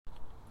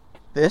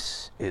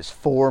This is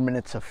 4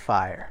 Minutes of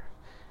Fire,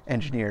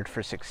 engineered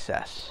for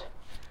success.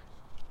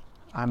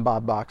 I'm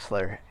Bob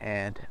Boxler,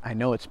 and I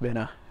know it's been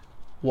a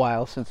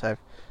while since I've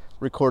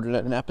recorded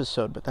an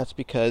episode, but that's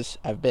because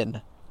I've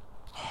been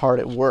hard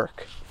at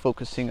work,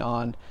 focusing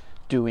on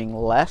doing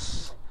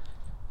less,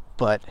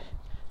 but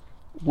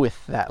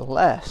with that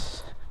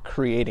less,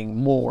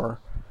 creating more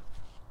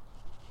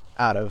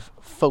out of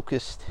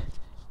focused,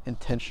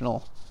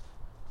 intentional,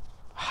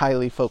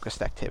 highly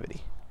focused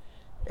activity.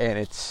 And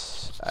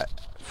it's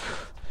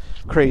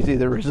crazy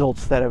the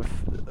results that have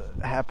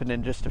happened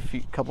in just a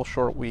couple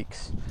short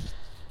weeks.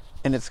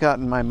 And it's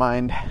gotten my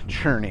mind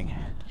churning.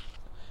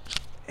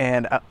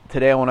 And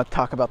today I want to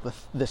talk about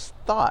this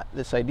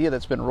idea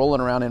that's been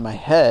rolling around in my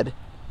head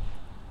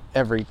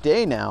every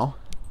day now.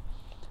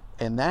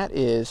 And that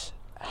is,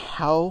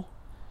 how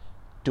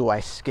do I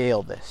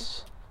scale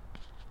this?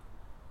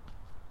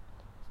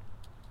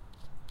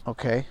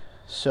 Okay,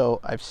 so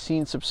I've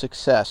seen some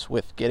success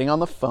with getting on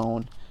the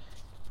phone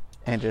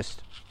and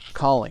just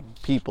calling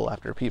people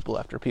after people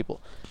after people,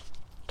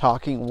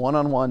 talking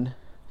one-on-one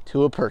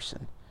to a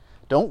person.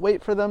 Don't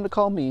wait for them to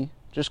call me,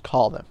 just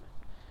call them.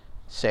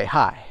 Say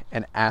hi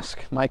and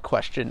ask my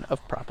question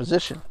of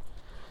proposition.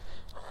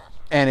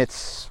 And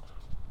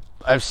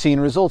I've seen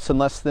results in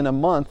less than a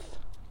month.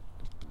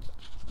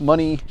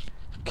 Money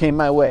came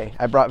my way.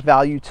 I brought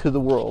value to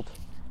the world.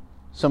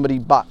 Somebody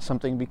bought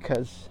something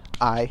because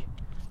I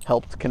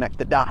helped connect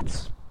the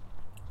dots.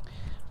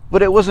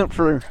 But it wasn't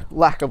for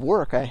lack of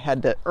work. I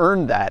had to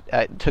earn that.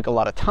 It took a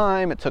lot of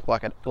time. It took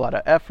a lot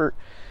of effort.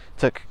 It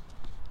took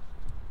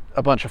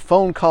a bunch of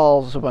phone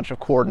calls, a bunch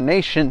of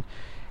coordination,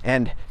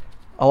 and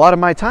a lot of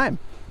my time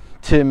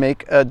to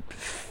make a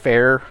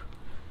fair,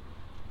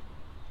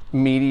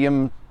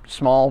 medium,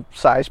 small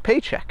size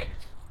paycheck.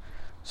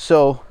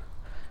 So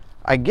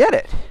I get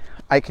it.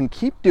 I can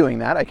keep doing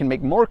that. I can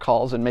make more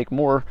calls and make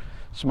more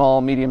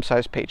small, medium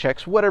sized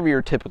paychecks, whatever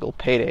your typical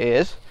payday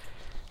is.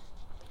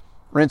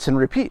 Rinse and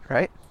repeat,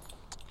 right?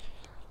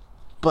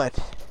 But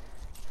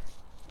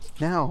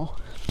now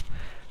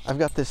I've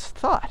got this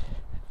thought.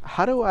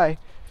 How do I,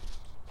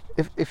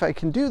 if I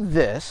can do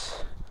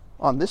this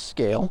on this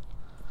scale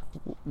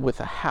with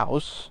a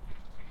house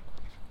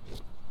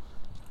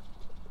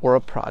or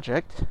a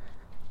project,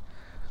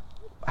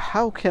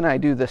 how can I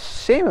do the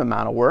same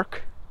amount of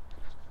work,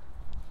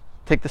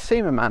 take the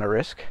same amount of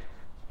risk,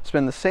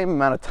 spend the same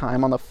amount of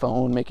time on the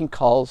phone making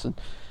calls and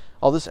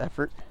all this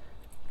effort,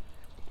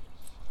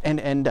 and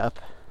end up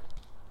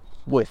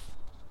with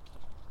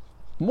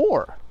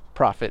more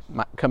profit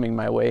coming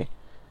my way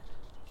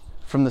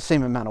from the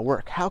same amount of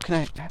work? How can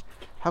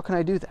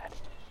I do that?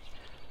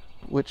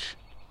 Which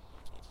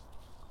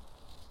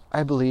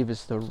I believe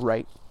is the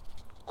right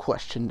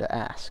question to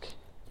ask.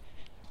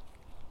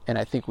 And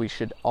I think we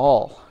should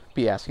all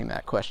be asking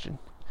that question.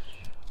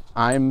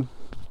 I'm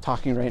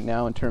talking right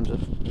now in terms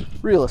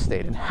of real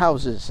estate and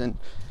houses, and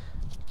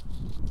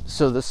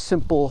so the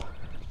simple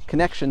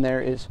connection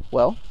there is,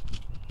 well,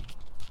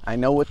 I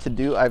know what to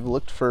do. I've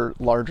looked for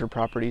larger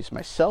properties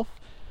myself.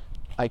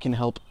 I can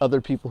help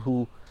other people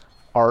who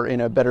are in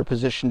a better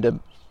position to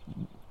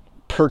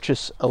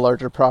purchase a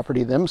larger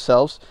property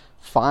themselves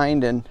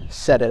find and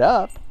set it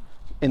up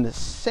in the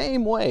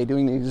same way,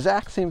 doing the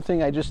exact same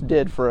thing I just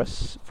did for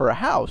a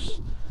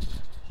house.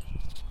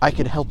 I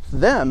could help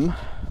them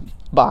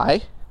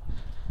buy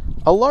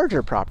a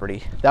larger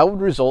property. That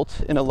would result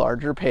in a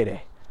larger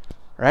payday,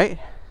 right?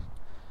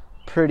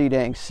 Pretty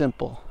dang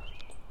simple.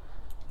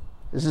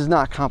 This is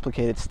not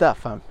complicated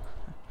stuff.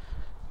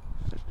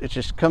 It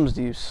just comes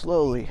to you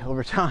slowly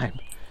over time.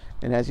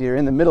 And as you're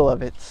in the middle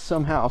of it,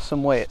 somehow,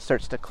 some way, it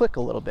starts to click a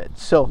little bit.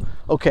 So,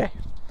 okay.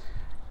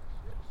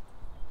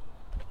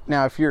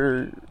 Now, if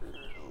you're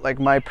like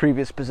my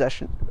previous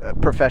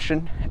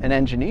profession, an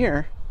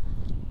engineer,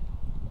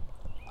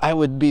 I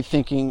would be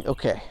thinking,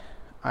 okay,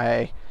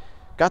 I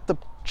got the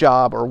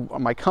job, or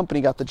my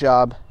company got the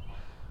job.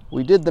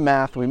 We did the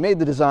math, we made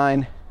the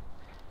design,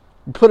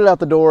 we put it out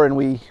the door, and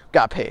we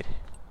got paid.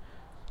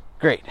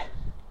 Great.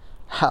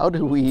 How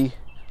do we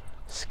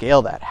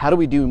scale that? How do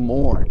we do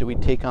more? Do we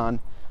take on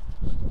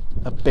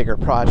a bigger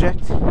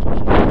project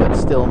but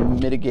still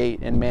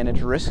mitigate and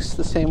manage risks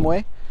the same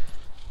way?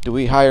 Do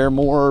we hire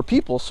more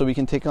people so we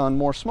can take on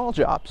more small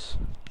jobs?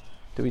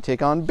 Do we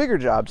take on bigger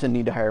jobs and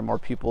need to hire more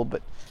people?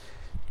 But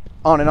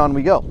on and on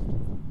we go.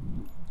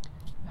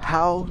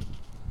 How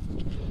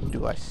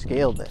do I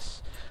scale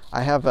this?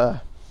 I have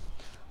a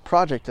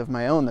project of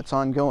my own that's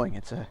ongoing.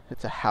 It's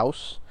a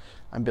house.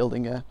 I'm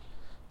building a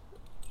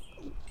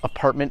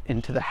apartment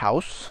into the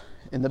house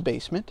in the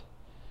basement,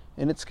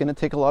 and it's going to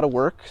take a lot of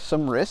work,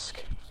 some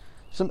risk,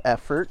 some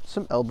effort,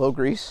 some elbow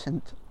grease,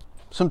 and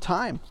some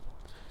time.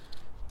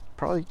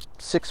 Probably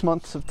 6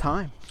 months of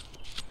time.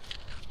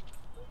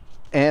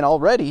 And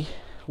already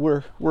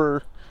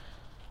we're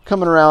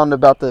coming around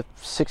about the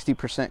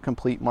 60%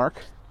 complete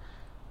mark.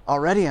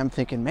 Already I'm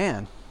thinking,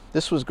 man,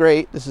 this was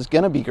great. This is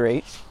going to be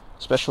great,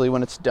 especially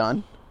when it's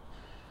done.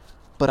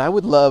 But I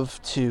would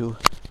love to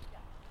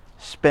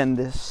spend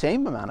the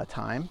same amount of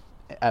time,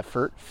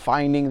 effort,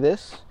 finding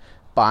this,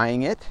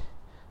 buying it,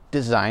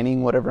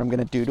 designing whatever I'm going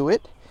to do to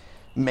it,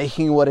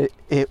 making what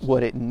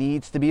it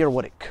needs to be or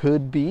what it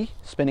could be,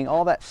 spending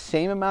all that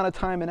same amount of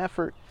time and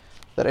effort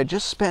that I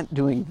just spent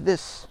doing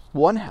this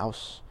one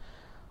house.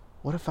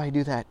 What if I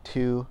do that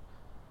to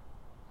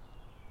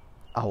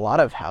a lot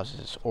of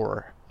houses,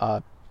 or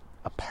a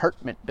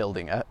apartment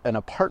building, an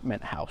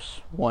apartment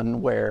house,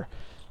 one where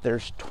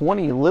there's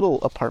 20 little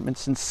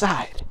apartments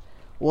inside?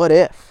 What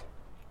if?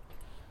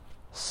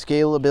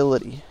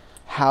 Scalability.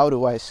 How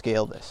do I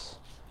scale this?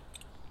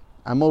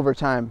 I'm over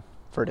time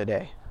for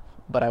today,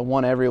 but I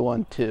want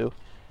everyone to,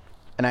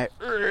 and I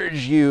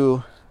urge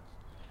you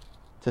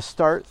to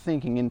start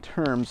thinking in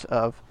terms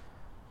of,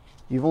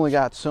 you've only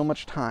got so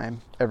much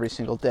time every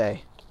single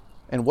day,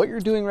 and what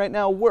you're doing right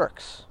now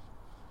works.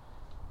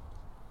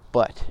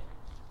 But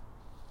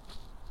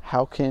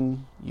how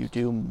can you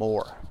do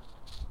more?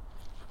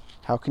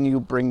 How can you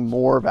bring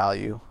more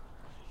value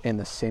in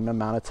the same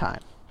amount of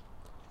time?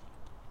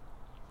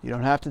 You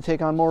don't have to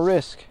take on more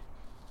risk.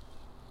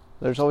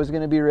 There's always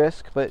going to be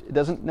risk, but it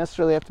doesn't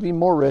necessarily have to be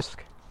more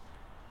risk.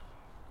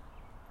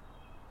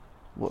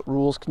 What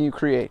rules can you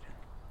create?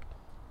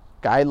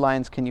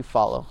 Guidelines can you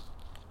follow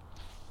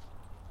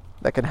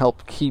that can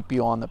help keep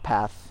you on the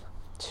path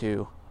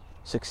to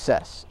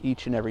success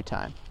each and every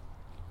time?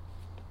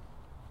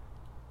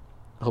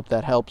 I hope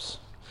that helps.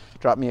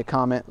 Drop me a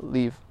comment,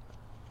 leave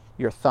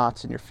your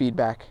thoughts and your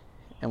feedback,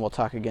 and we'll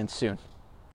talk again soon.